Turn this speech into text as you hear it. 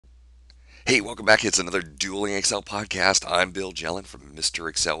Hey, welcome back. It's another Dueling Excel podcast. I'm Bill Jelen from Mr.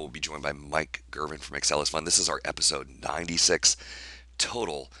 Excel. We'll be joined by Mike Gervin from excelisfun. This is our episode 96,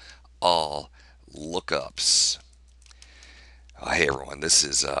 total all lookups. Hey everyone, this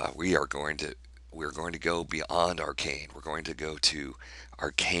is we are going to go beyond arcane. We're going to go to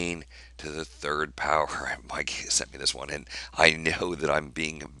arcane to the third power. Mike sent me this one, and I know that I'm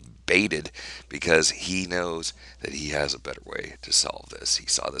being baited because he knows that he has a better way to solve this. He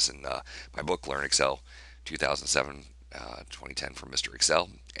saw this in my book, Learn Excel, 2007. 2010 from Mr. Excel,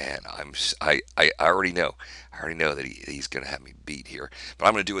 and I already know that he's going to have me beat here, but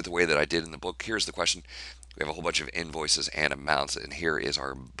I'm going to do it the way that I did in the book. Here's the question: we have a whole bunch of invoices and amounts, and here is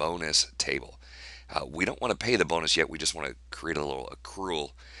our bonus table. We don't want to pay the bonus yet. We just want to create a little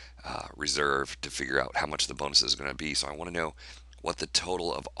accrual reserve to figure out how much the bonus is going to be. So I want to know what the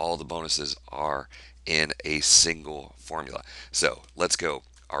total of all the bonuses are in a single formula. So let's go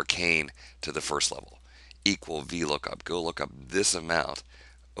arcane to the first level. Equal VLOOKUP. Go look up this amount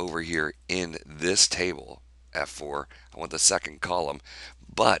over here in this table, F4. I want the second column,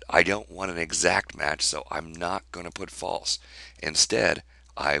 but I don't want an exact match, so I'm not going to put false. Instead,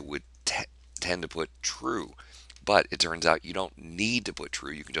 I would tend to put true, but it turns out you don't need to put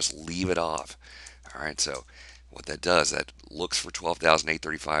true. You can just leave it off. All right, so what that does, that looks for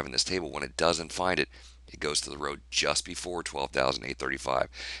 12,835 in this table. When it doesn't find it, it goes to the row just before 12,835.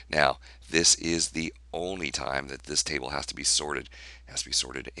 Now, this is the only time that this table has to be sorted. It has to be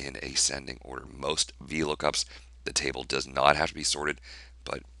sorted in ascending order. Most VLOOKUPs, the table does not have to be sorted,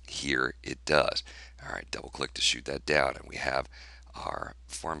 but here it does. All right, double click to shoot that down, and we have our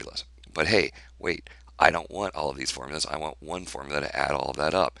formulas. But hey, wait, I don't want all of these formulas. I want one formula to add all of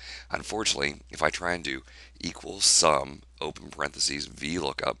that up. Unfortunately, if I try and do equals sum, open parentheses,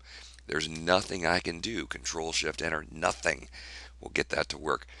 VLOOKUP, there's nothing I can do. Control Shift Enter, nothing will get that to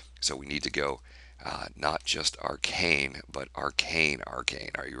work. So we need to go not just arcane, but arcane. Are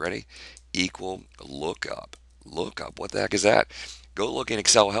you ready? Equal lookup. Lookup, what the heck is that? Go look in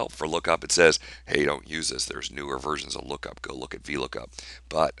Excel Help for lookup. It says, hey, don't use this. There's newer versions of lookup. Go look at VLOOKUP.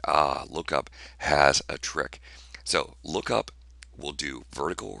 But lookup has a trick. So lookup will do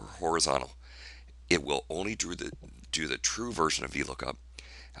vertical or horizontal. It will only do the true version of VLOOKUP.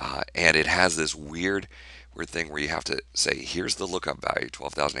 And it has this weird thing where you have to say, here's the lookup value,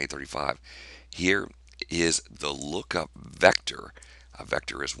 12,835. Here is the lookup vector. A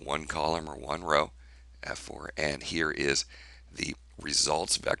vector is one column or one row, F4, and here is the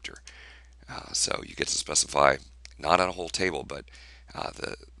results vector. So you get to specify not on a whole table, but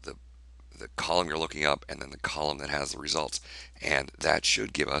the column you're looking up, and then the column that has the results, and that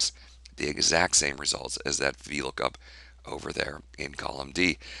should give us the exact same results as that VLOOKUP over there in column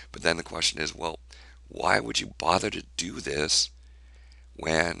D. But then the question is, well, why would you bother to do this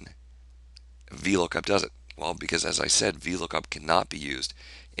when VLOOKUP does it? Well, because as I said, VLOOKUP cannot be used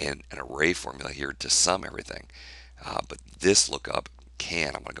in an array formula here to sum everything. But this lookup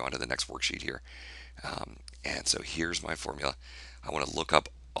can. I'm going to go on to the next worksheet here. And so here's my formula. I want to look up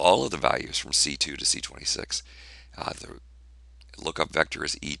all of the values from C2 to C26. The lookup vector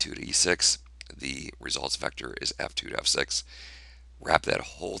is E2 to E6. The results vector is F2 to F6. Wrap that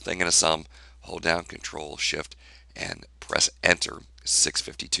whole thing in a sum. Hold down Control Shift and press Enter.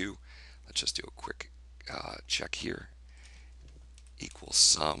 652. Let's just do a quick check here. Equals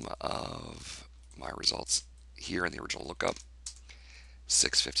sum of my results here in the original lookup.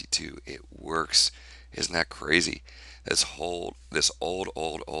 652. It works. Isn't that crazy? This old, did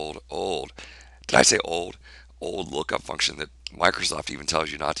I say old lookup function that Microsoft even tells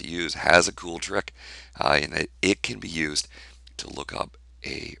you not to use has a cool trick, in that it can be used to look up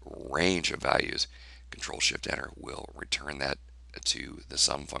a range of values. Control Shift Enter will return that to the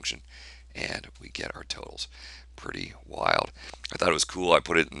sum function, and we get our totals. Pretty wild. I thought it was cool. I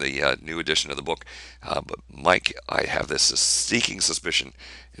put it in the new edition of the book, but Mike, I have this sneaking suspicion,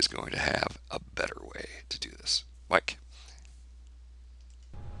 is going to have a better way to do this. Mike.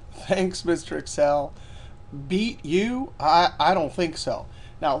 Thanks, Mr. Excel. Beat you? I don't think so.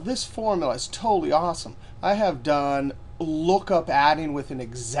 Now, this formula is totally awesome. I have done lookup adding with an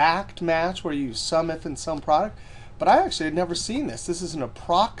exact match where you use sum if and SUMPRODUCT, but I actually had never seen this. This is an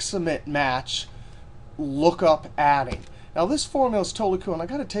approximate match lookup adding. Now this formula is totally cool, and I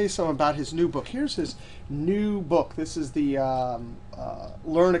got to tell you something about his new book. Here's his new book. This is the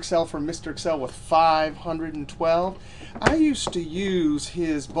Learn Excel from Mr. Excel with 512. I used to use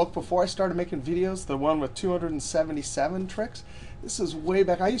his book before I started making videos, the one with 277 tricks. This is way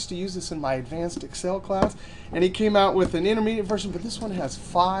back. I used to use this in my advanced Excel class, and he came out with an intermediate version, but this one has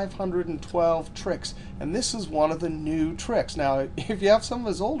 512 tricks, and this is one of the new tricks. Now, if you have some of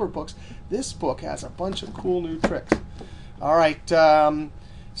his older books, this book has a bunch of cool new tricks. All right,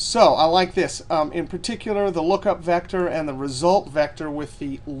 so I like this. In particular, the lookup vector and the result vector with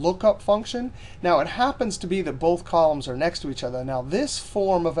the lookup function. Now, it happens to be that both columns are next to each other. Now, this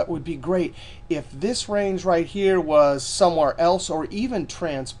form of it would be great if this range right here was somewhere else or even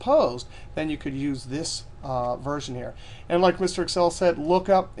transposed. Then you could use this version here. And like Mr. Excel said,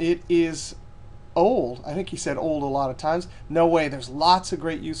 lookup, it is old. I think he said old a lot of times. No way. There's lots of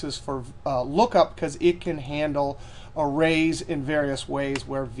great uses for lookup because it can handle arrays in various ways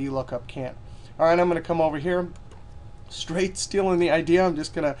where VLOOKUP can't. All right, I'm going to come over here. Straight stealing the idea. I'm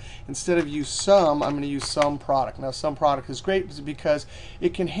just going to, instead of use sum, I'm going to use SUMPRODUCT. Now, SUMPRODUCT is great because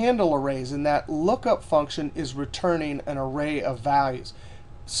it can handle arrays, and that lookup function is returning an array of values.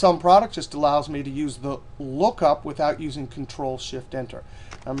 SUMPRODUCT just allows me to use the lookup without using Control-Shift-Enter.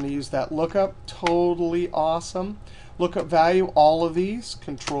 I'm going to use that lookup. Totally awesome. Lookup value, all of these.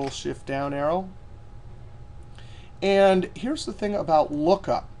 Control-Shift-Down arrow. And here's the thing about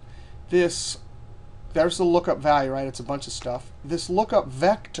lookup. There's the lookup value, right? It's a bunch of stuff. This lookup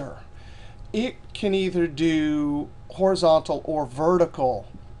vector, it can either do horizontal or vertical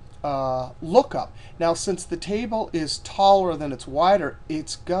lookup. Now, since the table is taller than it's wider,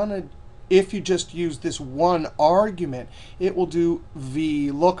 it's gonna, if you just use this one argument, it will do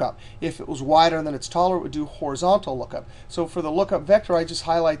VLOOKUP. If it was wider than it's taller, it would do horizontal lookup. So for the lookup vector, I just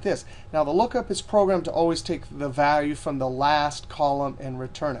highlight this. Now, the lookup is programmed to always take the value from the last column and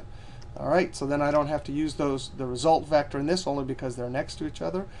return it. All right, so then I don't have to use the result vector in this only because they're next to each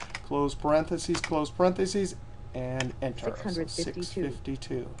other. Close parentheses, and enter. 652. So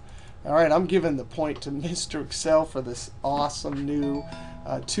 652. All right, I'm giving the point to Mr. Excel for this awesome new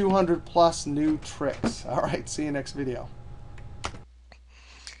 200 plus new tricks. All right, see you next video.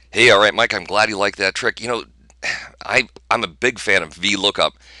 Hey, all right, Mike, I'm glad you like that trick. I'm a big fan of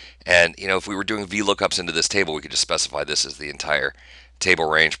VLOOKUP. And, if we were doing VLOOKUPs into this table, we could just specify this as the entire table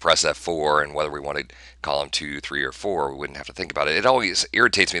range, press F4, and whether we wanted column 2, 3, or 4, we wouldn't have to think about it. It always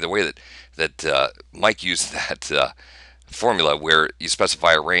irritates me the way that Mike used that formula where you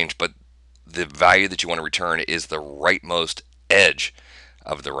specify a range, but the value that you want to return is the rightmost edge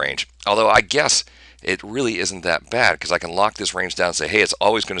of the range. Although I guess it really isn't that bad because I can lock this range down and say, hey, it's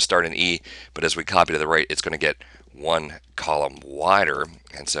always going to start in E, but as we copy to the right, it's going to get one column wider.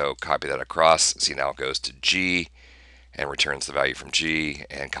 And so copy that across. See, now it goes to G and returns the value from G,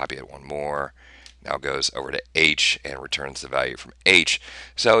 and copy it one more. Now it goes over to H and returns the value from H.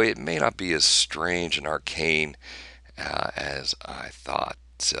 So it may not be as strange and arcane as I thought.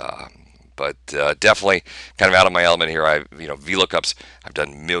 But definitely kind of out of my element here. VLOOKUPs, I've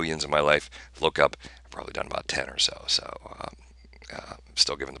done millions in my life. Lookup, I've probably done about 10 or so. So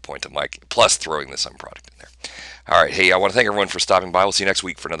still giving the point to Mike, plus throwing the SUM product in there. All right, hey, I want to thank everyone for stopping by. We'll see you next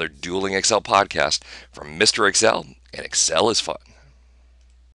week for another Dueling Excel podcast from Mr. Excel, and Excel is fun.